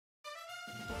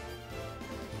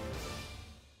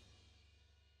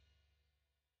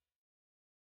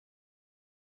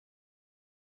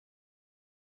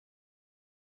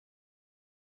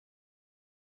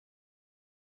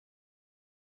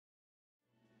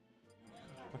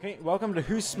Okay, welcome to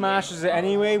Who Smashes It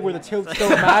Anyway, where the tilts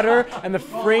don't matter and the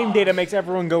frame data makes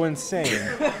everyone go insane.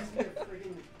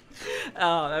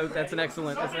 Oh, that's an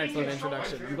excellent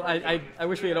introduction. I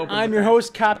wish we had opened. I'm your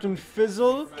host, Captain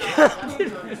Fizzle,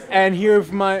 and here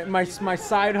with my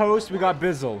side host, we got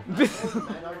Bizzle,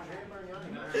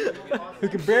 who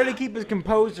can barely keep his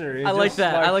composure. I like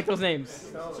that. I like those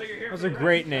names. Those are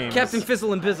great names. Captain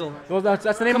Fizzle and Bizzle. Well, that's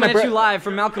the name Coming of my at you live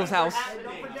from Malcolm's house.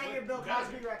 Don't forget your Bill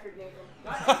Cosby record, Nathan.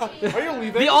 Are you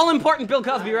leaving? The all-important Bill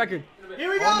Cosby record. Here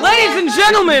we go. Ladies and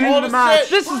gentlemen, match.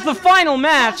 this is the final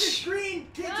match.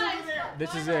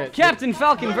 This is it. Captain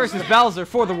Falcon versus Bowser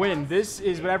for the win. This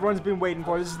is what everyone's been waiting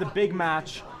for. This is the big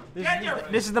match.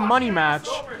 This is the money match.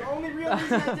 The only real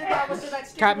reason I did that was so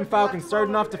that Captain Falcon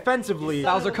starting off defensively.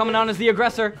 Bowser coming on as the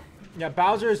aggressor. Yeah,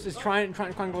 Bowser is trying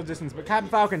to go distance, but Captain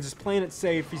Falcon's just playing it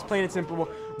safe. He's playing it simple,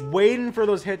 waiting for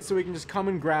those hits so he can just come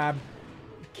and grab,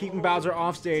 keeping Bowser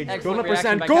off stage, building up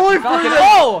percent, going for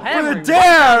the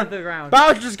dare.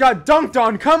 Bowser just got dunked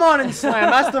on. Come on and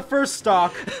slam. That's the first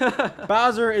stock.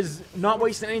 Bowser is not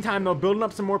wasting any time though, building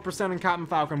up some more percent on Captain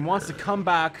Falcon. Wants to come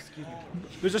back.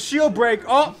 There's a shield break.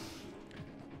 Oh,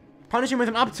 punishing with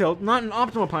an up tilt, not an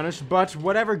optimal punish, but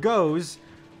whatever goes.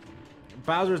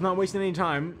 Bowser is not wasting any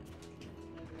time.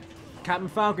 Captain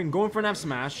Falcon going for an F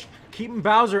smash, keeping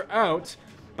Bowser out.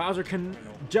 Bowser can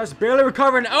just barely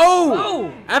recover and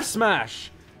F smash.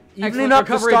 Evening up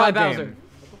recovery by Bowser.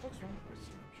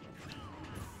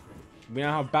 We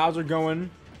now have Bowser going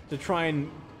to try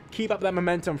and keep up that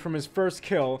momentum from his first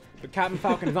kill, but Captain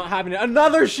Falcon is not having it.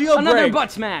 Another shield break. Another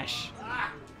butt smash.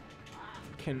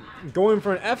 Going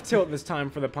for an F tilt this time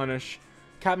for the punish.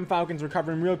 Captain Falcon's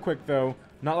recovering real quick though,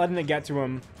 not letting it get to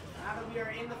him. Now that we are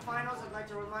in the finals, I'd like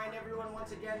to remind everyone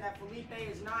once again that Felipe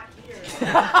is not here.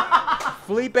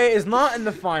 Felipe is not in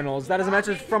the finals. That is a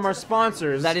message from our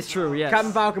sponsors. That is true, yes.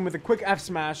 Captain Falcon with a quick F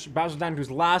smash. Bowser down to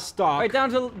his last stock. Right down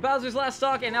to Bowser's last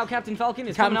stock, and now Captain Falcon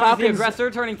is coming out as the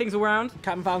aggressor, turning things around.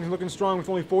 Captain Falcon's looking strong with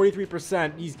only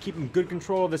 43%. He's keeping good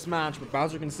control of this match, but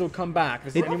Bowser can still come back.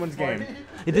 This is anyone's game.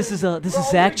 This is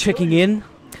Zach checking in.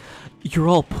 You're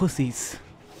all pussies.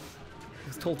 I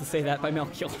was told to say that by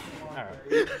Melchior.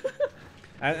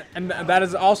 And that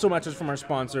is also messages from our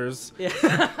sponsors.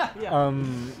 Yeah.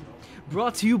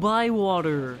 Brought to you by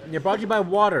water. Yeah, brought to you by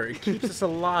water. It keeps us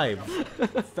alive.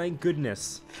 Thank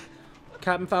goodness.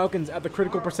 Captain Falcon's at the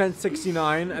critical percent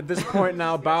 69. At this point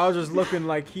now, Bowser's looking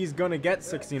like he's gonna get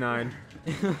 69.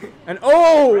 And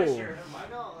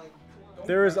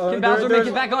there is Can Bowser make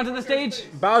it back onto the stage?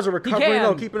 Bowser recovering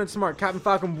though, keeping it smart. Captain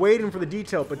Falcon waiting for the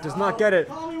detail, but does not get it.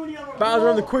 Bowser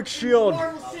on the quick shield.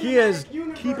 He is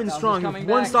keeping strong.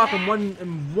 One stock and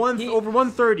over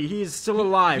 130. He is still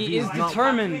alive. He is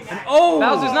determined. And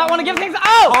Bowser's not want to give things.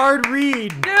 Oh! Hard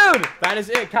read. Dude! That is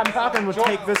it. Captain Falcon will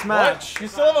take this match. You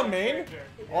still have a main?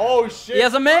 Oh shit. He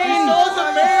has a main! He still has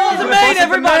a main! He's a main,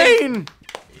 everybody!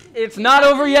 It's not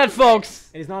over yet,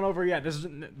 folks. It's not over yet.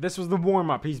 This was the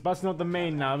warm-up. He's busting out the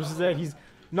main now. This is it. He's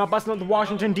not busting out the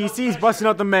Washington, D.C. He's busting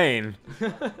out the main. I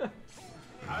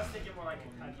was thinking more like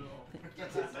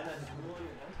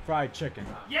Fried chicken.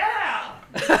 Yeah!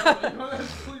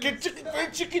 Get chicken,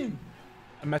 fried chicken!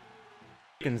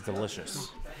 Chicken's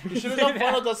delicious. You should have done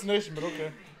Final Destination, but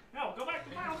okay. No, go back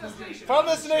to Final Destination. Final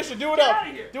Destination, do it up!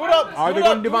 Do it up! Are they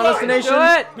going to do Final Destination? Do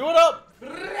it! Do it up!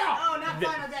 Oh, not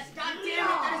Final Destination. God damn it,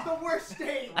 that is the worst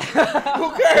stage.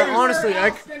 Who cares? Honestly,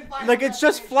 like it's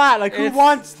just flat. Like who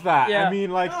wants that? Yeah. I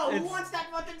mean, like. No, who wants that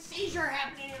fucking seizure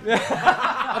happening?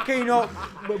 Okay, you know,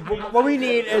 what we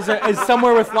need is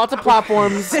somewhere with lots of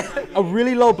platforms, a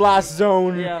really low blast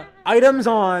zone, items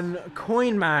on,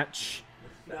 coin match.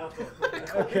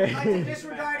 Okay. I can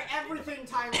disregard everything,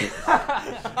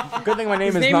 Tyler. Good thing my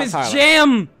name His is name not is Tyler.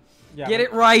 Jam. Yeah. Get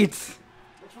it right.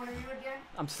 Which one are you again?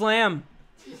 I'm Slam.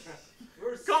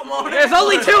 Come on. There's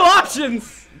only 2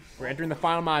 options. We're entering the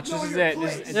final match. This is it.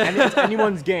 It's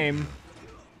anyone's game.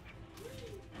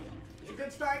 It's a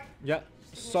good start. Yep.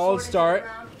 Solid start.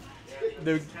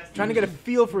 They're trying to get a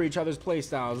feel for each other's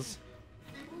playstyles.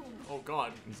 Oh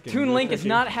god. Toon Link is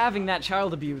not having that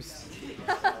child abuse.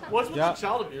 What's with the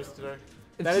child abuse today?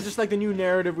 That is just like the new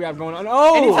narrative we have going on.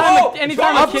 Oh!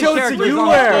 Anytime a kid tilts character you is on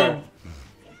wear.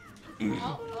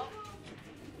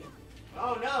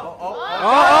 Oh no. Oh!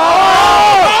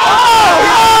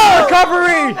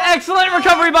 Recovery! Excellent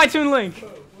recovery by Toon Link.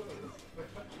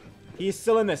 He's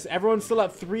still in this. Everyone's still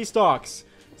at 3 stocks.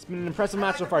 It's been an impressive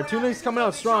match so far. Toon Link's coming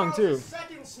out strong too.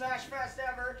 Second SMASHFest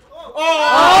ever. Oh!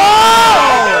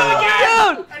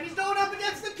 And he's going up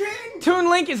against the king. Toon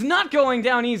Link is not going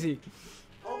down easy.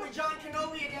 Obi-Wan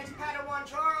Kenobi against Padawan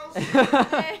Charles.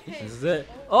 This is it.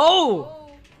 Oh!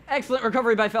 Excellent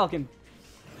recovery by Falcon.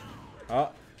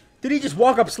 Did he just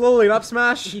walk up slowly and up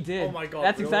smash? He did. Oh my God,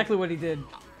 That's really? exactly what he did.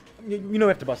 You know we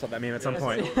have to bust up that meme at some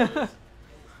point.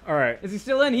 All right. Is he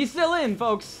still in? He's still in,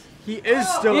 folks. He is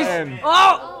still in.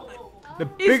 Oh! The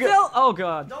He's big. still. Oh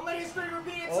god. Don't let history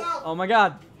repeat itself. Oh my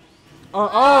god. Oh!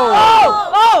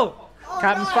 Oh!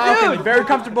 Captain Falcon, Dude. very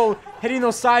comfortable hitting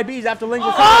those side Bs after Link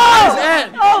recovered. Oh! That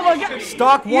is it. Oh my god.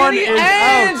 Stock 1 is and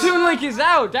out. Toon Link is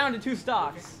out. Down to 2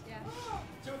 stocks.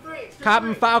 2-3.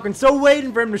 Captain Falcon still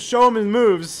waiting for him to show him his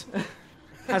moves.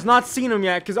 Has not seen him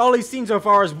yet, because all he's seen so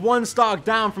far is 1 stock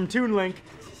down from Toon Link.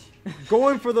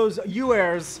 Going for those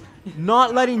U-airs,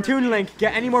 not letting Toon Link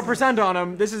get any more percent on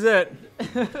him. This is it.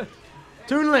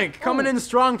 Toon Link coming in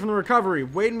strong from the recovery,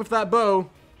 waiting with that bow.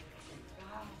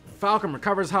 Falcon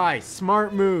recovers high,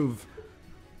 smart move.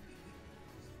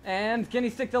 And can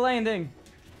he stick the landing?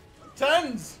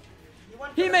 Tens.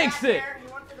 He makes it.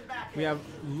 We have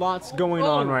lots going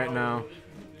on right now.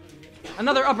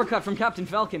 Another uppercut from Captain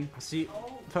Falcon. See,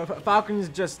 Falcon is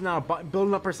just now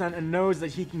building up percent and knows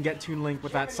that he can get Toon Link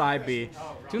with that side B.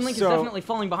 Toon Link is definitely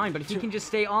falling behind, but if he can just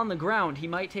stay on the ground, he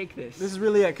might take this. This is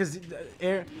really it, because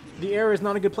the air is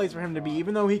not a good place for him to be.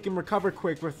 Even though he can recover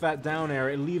quick with that down air,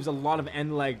 it leaves a lot of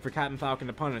end leg for Captain Falcon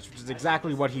to punish, which is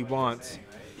exactly what he wants.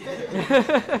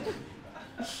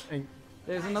 And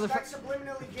There's another.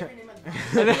 Subliminally giving him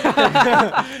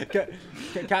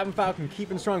Captain Falcon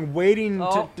keeping strong, waiting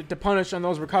to punish on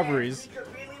those recoveries. He could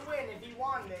really win if he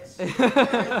won this.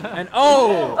 And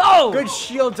good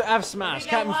shield to F smash.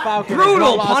 Captain Falcon. Brutal has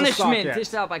not lost a stock punishment yet.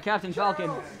 dished out by Captain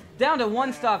Falcon. Down to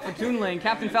 1 stock for Toon Link.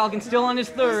 Captain Falcon still on his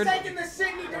 3rd. Taking the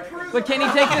Sydney to Cruz. But can he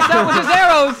take this out with his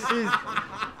arrows? He's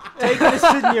taking the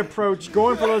Sydney approach,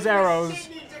 going for those arrows.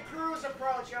 Sydney to Cruz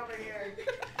approach over here.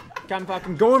 Captain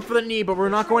Falcon going for the knee, but we're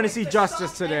not going to see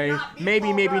justice today.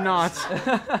 Maybe, maybe not.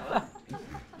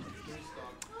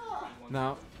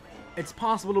 Now, it's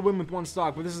possible to win with 1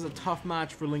 stock, but this is a tough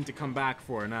match for Link to come back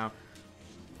for now.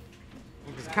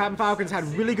 Because Captain Falcon's had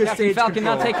really good Captain stage Falcon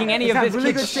control. not taking any He's of had this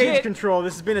really kid's good stage shit. control.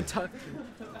 This has been a tough.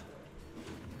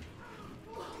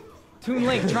 Toon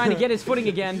Link trying to get his footing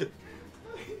again.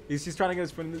 He's trying to get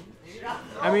his footing.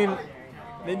 I mean,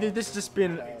 this has just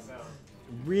been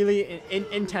really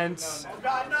intense.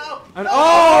 And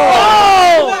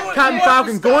Captain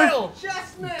Falcon going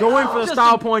for the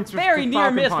style points. Very near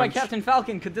Falcon miss punch. by Captain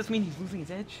Falcon. Could this mean he's losing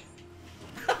his edge?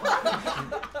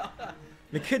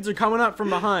 The kids are coming up from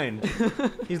behind.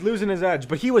 He's losing his edge,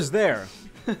 but he was there.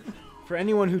 For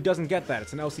anyone who doesn't get that,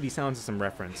 it's an LCD sound system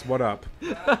reference. What up?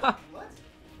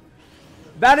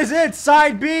 That is it.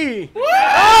 Side B. Game!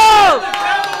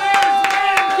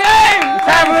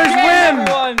 Cavaliers win.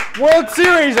 Everyone. World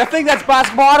Series. I think that's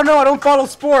basketball. I don't know. I don't follow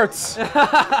sports. Wait a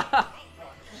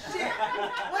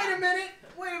minute.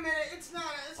 It's not.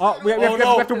 Oh, we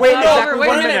have to wait exactly Wait a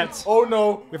 1 minute. minute. Oh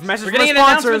no. We have messages We're from getting our an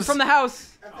announcement sponsors. from the house.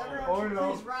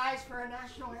 Please rise for a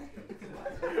national anthem.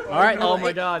 All right. Oh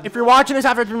my God. If you're watching this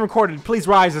after it's been recorded, please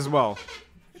rise as well.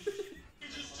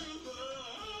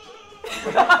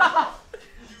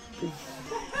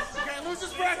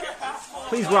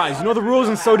 Please rise. You know the rules,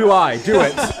 and so do I. Do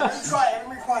it. I'm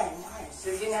recording. Nice.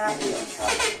 You didn't have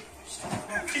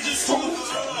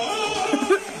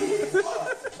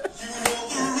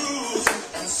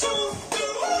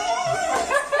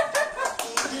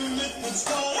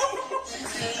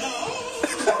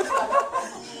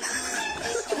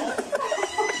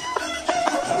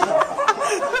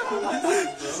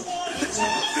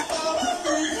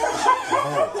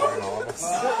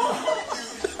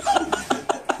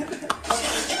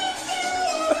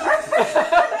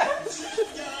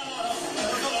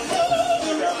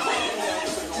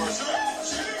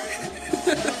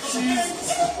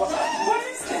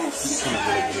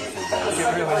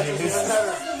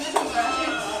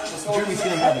Jeremy's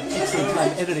gonna have an excellent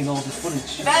time editing all this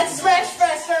footage. That's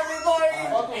SMASHFest, everybody!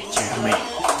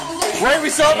 Wait, we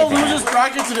still have a loser's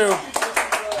bracket to do.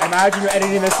 Imagine you're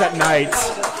editing this at night.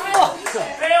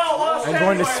 I'm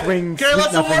going to swing Okay, sweet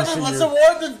let's nothings to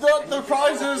award you. the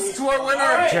prizes to our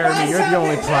winner. Jeremy, you're the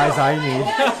only prize I need.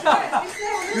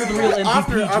 You're the real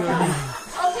MVP, Jeremy.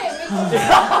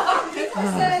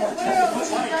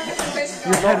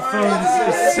 Your headphones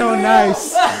are so nice.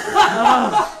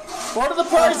 What are the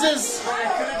prizes?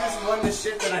 won the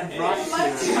shit that I brought you.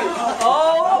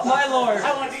 Oh my lord!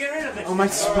 I want to get rid of it. Oh my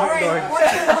sweet lord.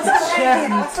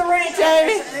 What's the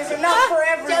rating? There's enough for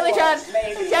everyone.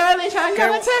 Jelly-chan,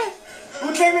 come and say.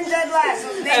 Who came in dead last?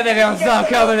 And they don't stop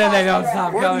coming, and they don't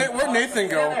stop coming. Where'd Nathan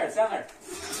go?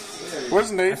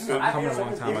 Where's Nathan? Coming a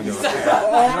long time ago.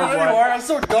 I'm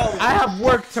so dumb. I have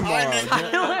work tomorrow.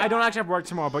 I don't actually have work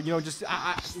tomorrow, but you know, just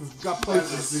I got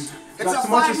places. Got so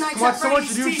much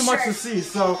to do, so much to see.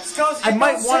 So I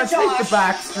might want to take the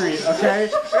back street. Okay,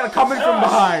 I gotta come in from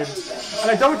behind,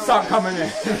 and I don't stop coming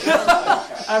in.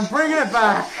 I'm bringing it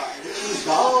back.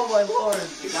 Oh my lord!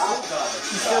 He's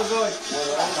still going.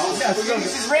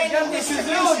 This is random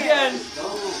distribution again.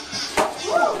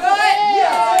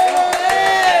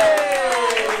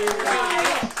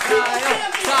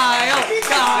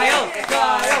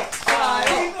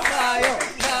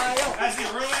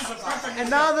 And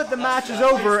now that the match is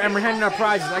over and we're handing out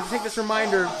prizes, I can take this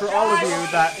reminder for all of you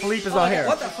that Philippe is not here.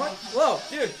 What the fuck? Whoa,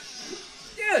 dude!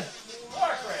 Dude!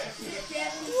 Warcraft!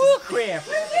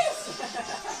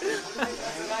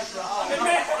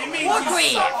 It means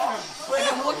Where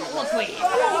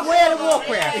the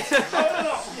Warcraft?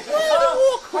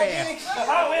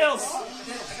 Hot Wheels.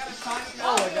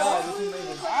 Oh my god, this is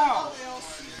amazing.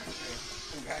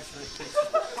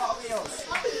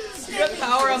 You got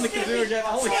power on the kazoo again.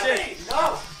 Holy shit.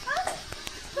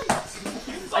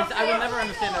 I will never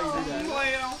understand how you do that.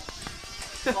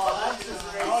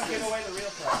 I'll give away the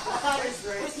real prize.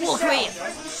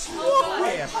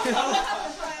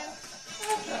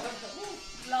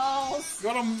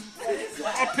 Got a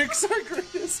Pixar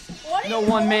greatest. No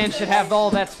one man should have all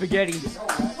that spaghetti.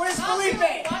 Where's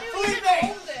Felipe?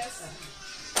 Felipe!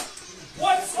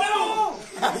 What's new?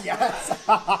 Yes.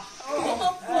 I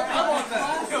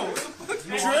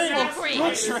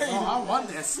want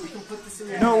this.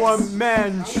 No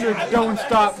man should don't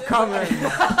stop coming.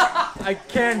 I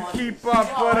can't keep up,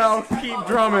 but I'll keep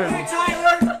drumming.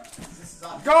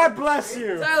 God bless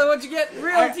you. Tyler, what'd you get?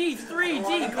 Real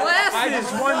D3D glasses. I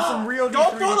just won some real D3D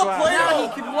Don't throw the glasses. plate Now he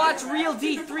can watch real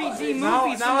D3D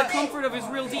movies from the comfort of his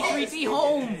real D3D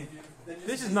home.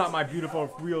 This is not my beautiful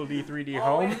real D3D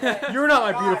home. You're not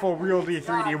my beautiful real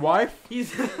D3D wife.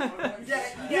 He's up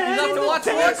to watch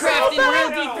Warcraft in real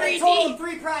D3D.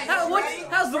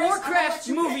 How's the Warcraft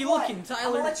movie looking,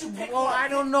 Tyler? Well, I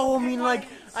don't know. I mean, like,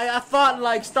 I thought,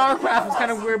 like, StarCraft was kind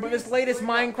of weird, but this latest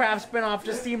Minecraft spinoff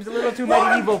just seems a little too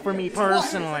medieval for me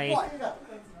personally.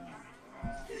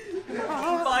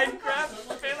 Minecraft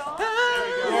spinoff?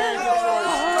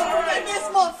 This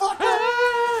motherfucker!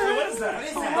 What is that?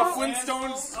 The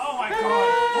Flintstones. Oh my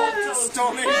god.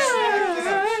 Stone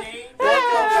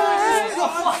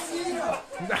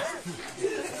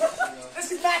This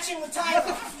is matching with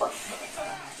Tyler.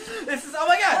 This is, oh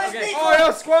my god! Okay. Oh,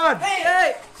 no, squad!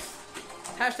 Hey!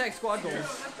 Hashtag squad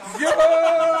goals.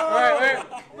 Alright, wait.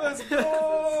 Let's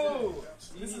go.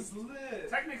 This is lit.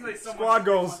 Technically, Squad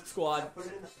goals. Squad.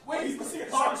 Wait,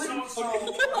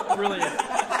 Brilliant.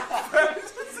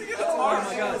 Oh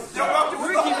my god.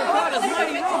 Ricky Ricardo's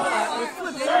Mighty Robot with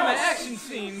flip camera action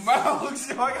scenes.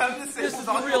 This is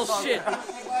the real shit.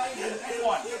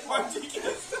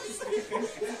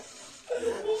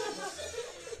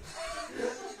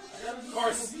 Of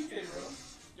course.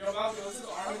 Yo, Falcon, this is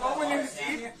Armin. Oh, my name is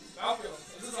Steve. Falcon,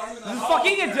 this is Armin. This is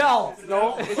fucking Adele.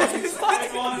 No.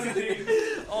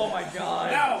 Oh my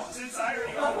god. No, since I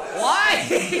already got one. Why?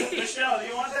 Michelle, do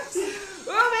you want this?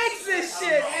 Who makes this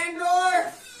shit?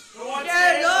 Andor! Who wants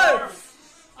Andor!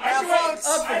 I vote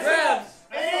Up for grabs.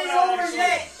 It ain't over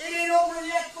yet! It ain't over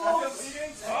yet, folks!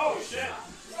 Oh, shit.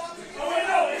 Oh, wait,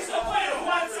 no, it's still playing.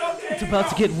 What's okay? It's about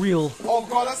to get real. Oh,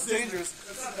 God, that's dangerous.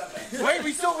 Wait,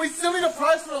 we still need a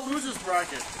prize for the losers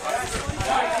bracket.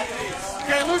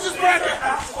 Okay, losers bracket.